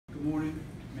Good morning,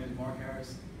 my name is Mark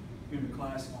Harris. Here in the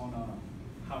class on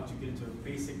how to get into a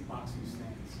basic boxing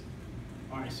stance.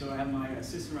 All right, so I have my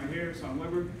assistant right here, Sergeant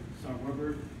Weber. Sergeant Weber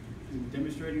is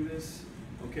demonstrating this.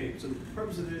 Okay, so the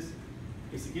purpose of this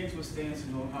is to get into a stance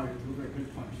and know how to deliver a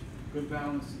good punch, good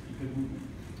balance, and good movement.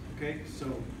 Okay, so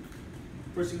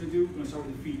first thing we're gonna do, we're gonna start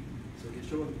with the feet. So get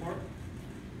shoulders apart,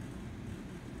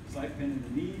 slight bend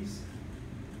in the knees,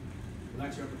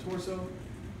 relax your upper torso,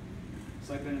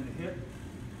 slight bend in the hip,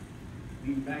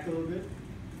 lean back a little bit,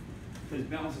 because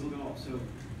balance is a little bit off. So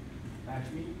back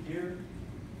to me, here,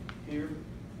 here,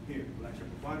 here. Relax your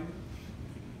upper body,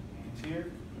 hands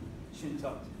here, chin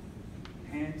tucked,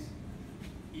 hands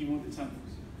even with the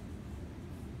temples.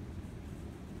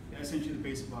 That's essentially the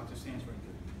basic boxer stance right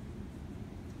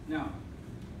there. Now,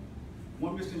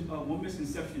 one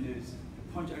misconception is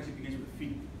the punch actually begins with the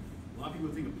feet. A lot of people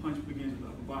think a punch begins with the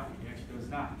upper body. It actually does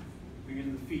not. It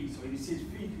begins with the feet. So you see his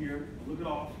feet here, a little bit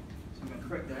off. So I'm going to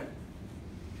correct that.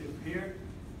 Okay, up here,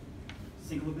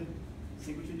 sink a little bit.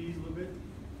 Sink with your knees a little bit.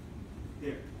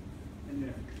 There, and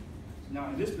there. So now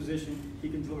in this position, he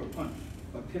can deliver a punch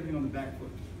by pivoting on the back foot.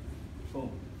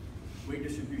 Boom. Weight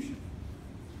distribution.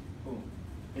 Boom.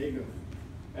 There you go.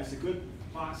 That's a good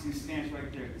boxing stance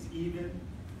right there. It's even.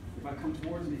 If I come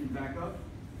towards me, he can back up.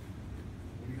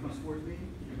 If he comes towards me,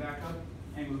 he can back up.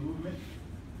 Angle of movement,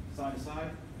 side to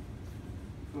side.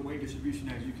 Good weight distribution,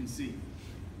 as you can see.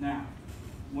 Now,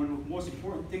 one of the most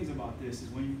important things about this is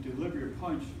when you deliver your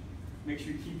punch, make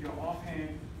sure you keep your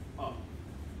offhand up.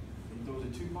 He throws a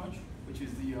two-punch, which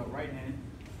is the right hand.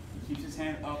 He keeps his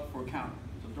hand up for a count.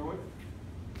 So throw it.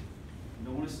 You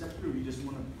don't want to step through, you just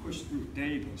want to push through. There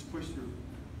you go, just push through.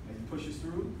 As he pushes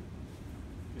through,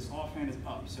 his offhand is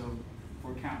up, so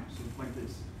for a count. So it's like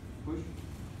this. Push.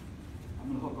 I'm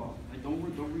going to hook off. Like don't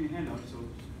bring your hand up, so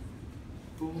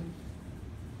boom.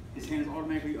 His hand is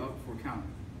automatically up for a count.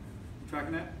 You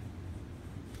tracking that?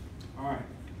 All right.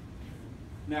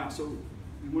 Now, so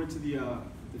we went to the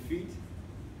feet,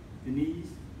 the knees,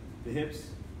 the hips,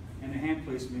 and the hand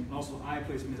placement, and also eye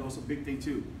placement is also a big thing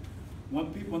too.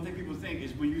 One thing people think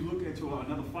is when you look into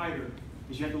another fighter,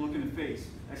 is you have to look in the face.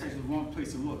 That's actually the wrong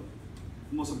place to look.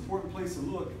 The most important place to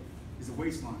look is the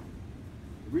waistline.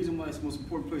 The reason why it's the most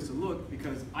important place to look,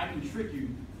 because I can trick you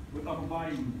with upper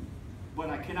body movement, but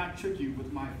I cannot trick you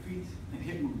with my feet and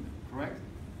hip movement, correct?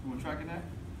 You want to track that?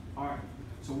 All right,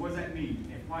 so what does that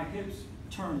mean? If my hips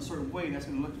turn a certain way, that's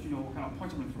going to let you know what kind of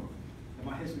punch I'm going to throw. If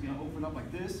my hips are going to open up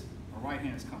like this, my right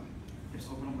hand is coming. Hips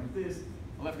open up like this,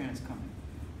 my left hand is coming.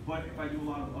 But if I do a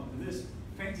lot of this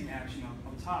fencing action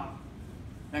up top,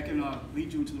 that can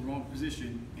lead you into the wrong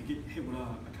position and get hit with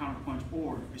a counter punch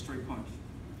or a straight punch.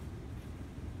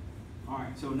 All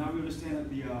right, so now we understand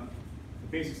the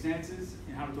basic stances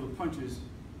and how to throw punches.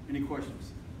 Any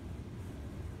questions?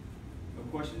 No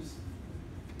questions?